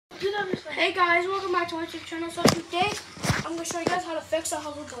Hey guys, welcome back to my YouTube channel. So today, I'm going to show you guys how to fix a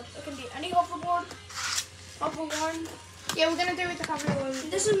hoverboard. It can be any hoverboard. Yeah, we're going to do it with the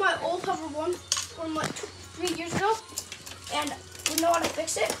hoverboard. This is my old hoverboard from like 3 years ago. And we know how to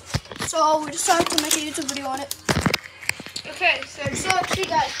fix it. So we decided to make a YouTube video on it. Okay, so see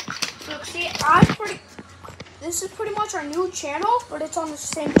guys, this is pretty much our new channel, but it's on the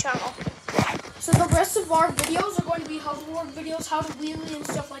same channel. So the rest of our videos are going to be hoverboard videos, how to wheelie and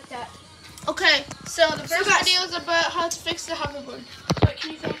stuff like that. okay, so the first video is about how to fix the hoverboard. Wait,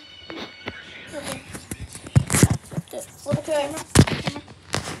 can you film? Okay. For the camera.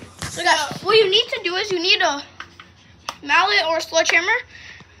 So guys, what you need to do is you need a mallet or a sledgehammer.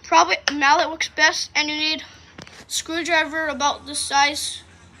 Probably a mallet works best, and you need a screwdriver about this size.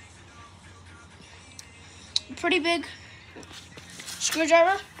 Pretty big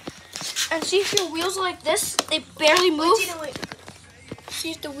screwdriver. And see if your wheels are like this, they barely move.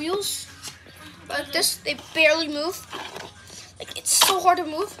 See if the wheels are like this, they barely move. Like, it's so hard to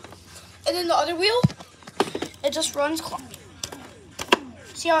move. And then the other wheel, it just runs.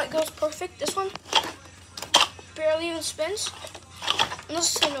 See how it goes perfect? This one barely even spins. And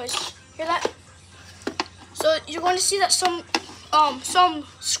listen to the noise. Hear that? So you're going to see that some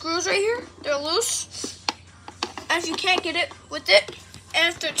screws right here, they're loose. And if you can't get it with it, and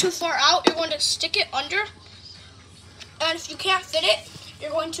if they're too far out, you're going to stick it under. And if you can't fit it,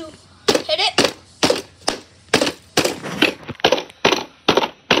 you're going to hit it.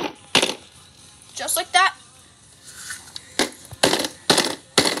 Just like that.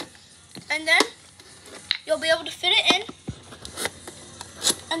 And then you'll be able to fit it in.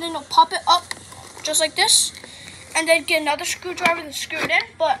 And then you'll pop it up just like this. And then get another screwdriver and screw it in.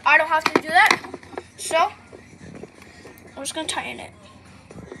 But I don't have to do that. So I'm just going to tighten it.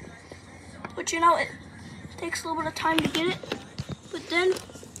 But you know, it takes a little bit of time to get it, but then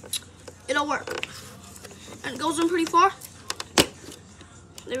it'll work. And it goes in pretty far.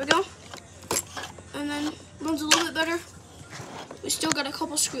 There we go. And then runs a little bit better. We still got a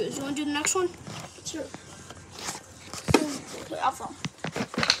couple screws. You want to do the next one? Sure. Okay, I'll film.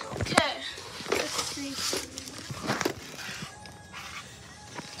 Okay, let's see.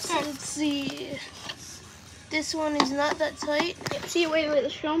 Let's see. This one is not that tight. Yep. See, wait,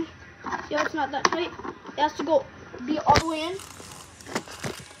 let's show them. Yeah, it's not that tight. It has to be all the way in.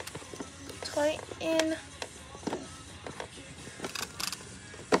 Tighten.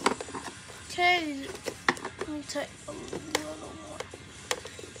 Okay, let me tighten a little more.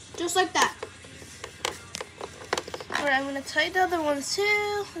 Just like that. Alright, I'm gonna tighten the other ones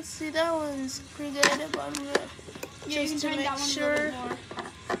too. Let's see, that one's pretty good, but I'm gonna just to make sure.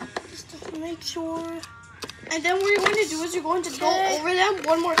 Just to make sure. And then what you're going to do is you're going to go over them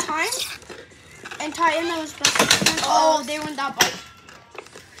one more time and tighten those back. Oh, they went that bite.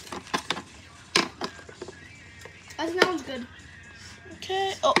 I think that one's good.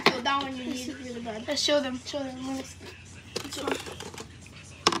 Okay. Oh, that one you need really bad. Let's show them.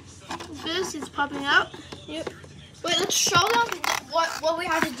 This is popping out. Yep. Wait, let's show them what we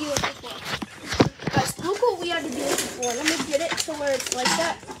had to deal with before. Guys, look what we had to deal with before. Let me get it to where it's like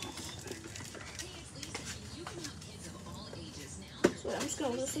that. I'm just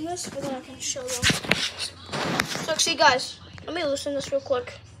gonna loosen this, but then I can show them. So see guys, let me loosen this real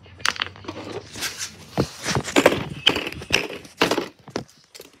quick.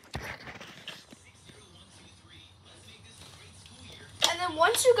 And then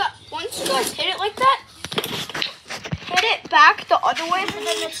once you guys hit it like that, hit it back the other way, so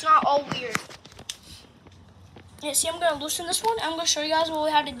then it's not all weird. Yeah, see, I'm gonna loosen this one. I'm gonna show you guys what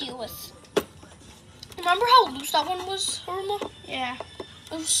we had to deal with. Remember how loose that one was, Haruma? Yeah.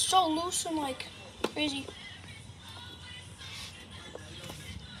 It was so loose and like crazy.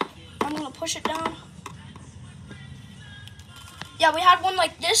 I'm gonna push it down. Yeah, we had one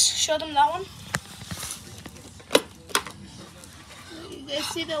like this. Show them that one. You guys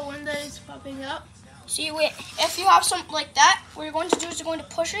see the one that is popping up? See, wait. If you have something like that, what you're going to do is you're going to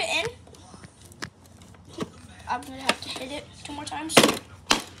push it in. I'm gonna have to hit it 2 more times.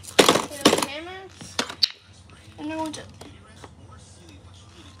 And you're going to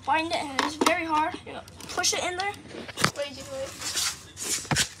find it, and it's very hard. You're gonna push it in there.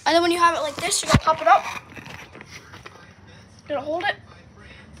 And then when you have it like this, you're gonna pop it up. You're gonna hold it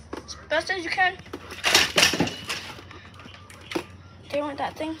as best as you can. They want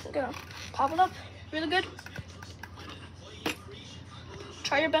that thing. You're gonna pop it up really good.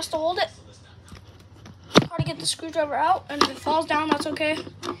 Try your best to hold it. Try to get the screwdriver out, and if it falls down, that's okay.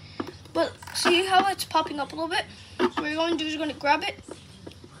 But see how it's popping up a little bit? What you're going to do is you're going to grab it,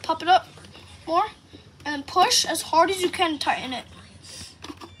 pop it up more, and push as hard as you can to tighten it.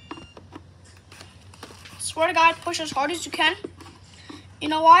 Swear to God, push as hard as you can. You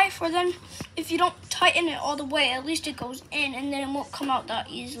know why? For then, if you don't tighten it all the way, at least it goes in and then it won't come out that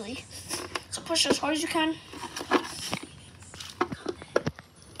easily. So push as hard as you can.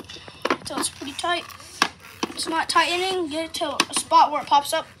 Until it's pretty tight. If it's not tightening, get it to a spot where it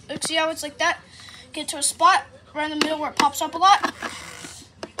pops up. Like, see how it's like that? Get to a spot right in the middle where it pops up a lot.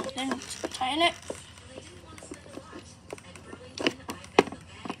 Then tighten it.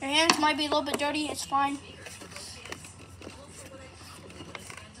 Your hands might be a little bit dirty, it's fine.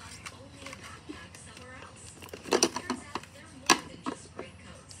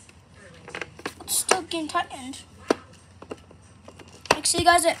 It's still getting tightened. Like, see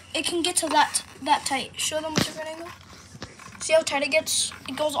guys, it can get to that tight. Show them with your angle. See how tight it gets?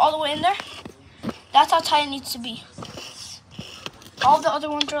 It goes all the way in there. That's how tight it needs to be. All the other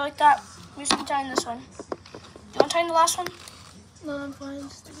ones are like that. We just tighten this one. Do you want to tighten the last one? No, I'm fine.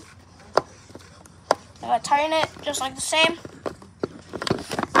 I gotta tighten it just like the same.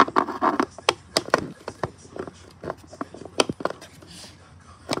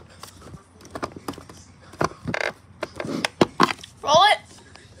 Roll it.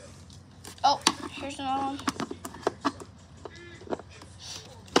 Oh, here's another one.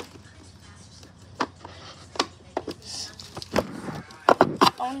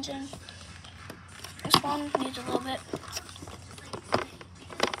 Bones in. This one needs a little bit.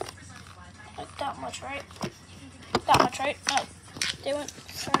 Like that much, right? That much, right? Oh, they went.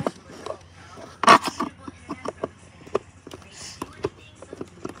 Sorry.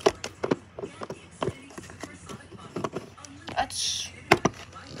 Let's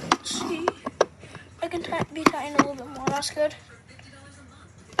see. I can be tightened a little bit more. That's good.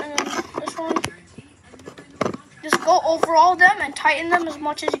 And then this one. Just go over all of them and tighten them as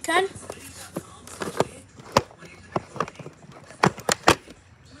much as you can.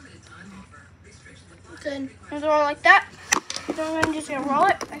 Good. And roll like that. Then I'm just gonna roll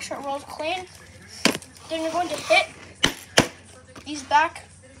it. Make sure it rolls clean. Then you're going to hit these back.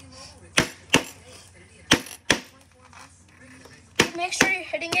 Make sure you're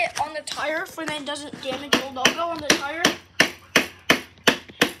hitting it on the tire for then it doesn't damage your logo on the tire.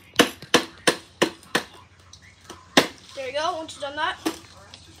 There you go. Once you've done that,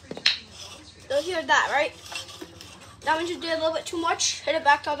 you'll hear that, right? That means you did a little bit too much. Hit it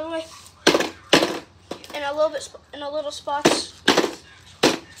back the other way. And a little bit in a little spots,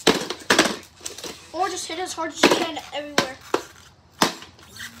 or just hit as hard as you can everywhere.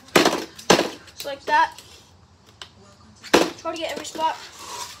 Just like that. Try to get every spot.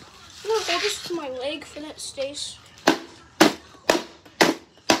 I'm gonna hold this to my leg for that it stays.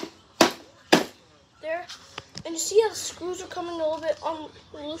 There. And you see how the screws are coming a little bit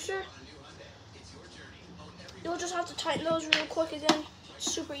looser? You'll just have to tighten those real quick again. It's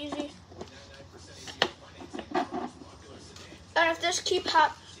super easy. And if this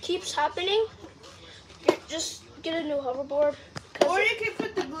keeps happening, just get a new hoverboard. Or you can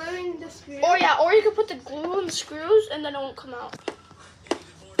put the glue in the screws. Or you can put the glue in the screws and then it won't come out.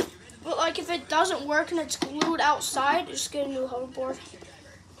 But like if it doesn't work and it's glued outside, just get a new hoverboard.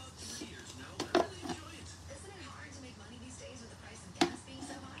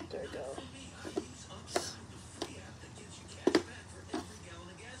 There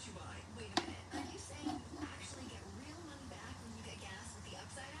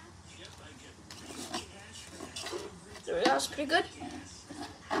we go. That's pretty good.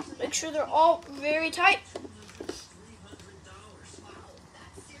 Make sure they're all very tight.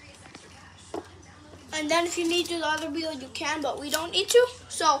 And then if you need to do the other wheel, you can, but we don't need to.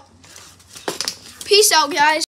 So, peace out, guys.